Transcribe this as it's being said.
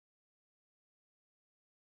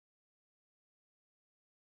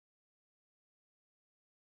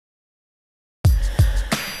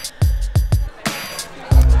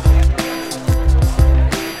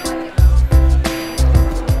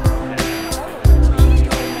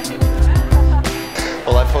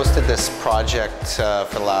this project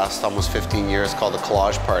for the last almost 15 years called the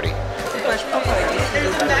Collage Party.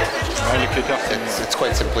 It's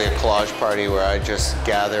quite simply a collage party where I just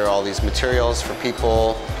gather all these materials for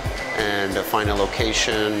people and find a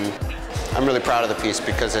location. I'm really proud of the piece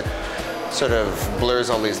because it sort of blurs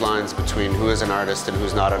all these lines between who is an artist and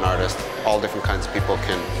who's not an artist. All different kinds of people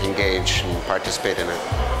can engage and participate in it.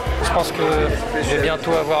 Je pense que je vais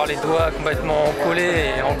bientôt avoir les doigts complètement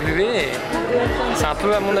collés et englués. C'est un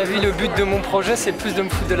peu, à mon avis, le but de mon projet, c'est plus de me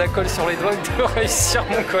foutre de la colle sur les doigts que de réussir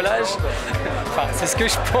mon collage. Enfin, c'est ce que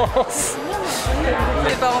je pense. Je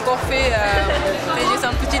l'ai pas encore fait, mais juste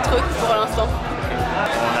un petit truc pour l'instant.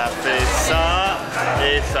 On a fait ça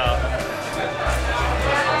et ça.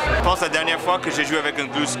 Je pense que la dernière fois que j'ai joué avec un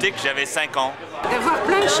glue stick, j'avais 5 ans. D'avoir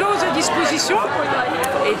plein de choses à disposition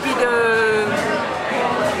et puis de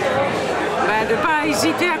ne pas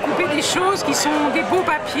hésiter à couper des choses qui sont des beaux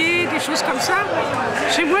papiers, des choses comme ça.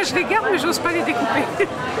 Chez moi, je les garde, mais j'ose pas les découper.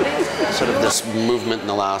 Sort of this movement in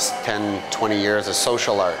the last 10, 20 years of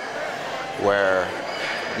social art, where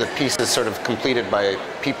the piece is sort of completed by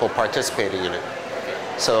people participating in it.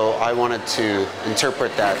 So I wanted to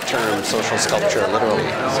interpret that term, social sculpture, literally.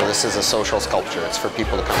 So this is a social sculpture. It's for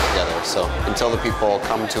people to come together. So until the people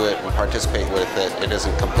come to it and participate with it, it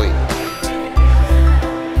isn't complete.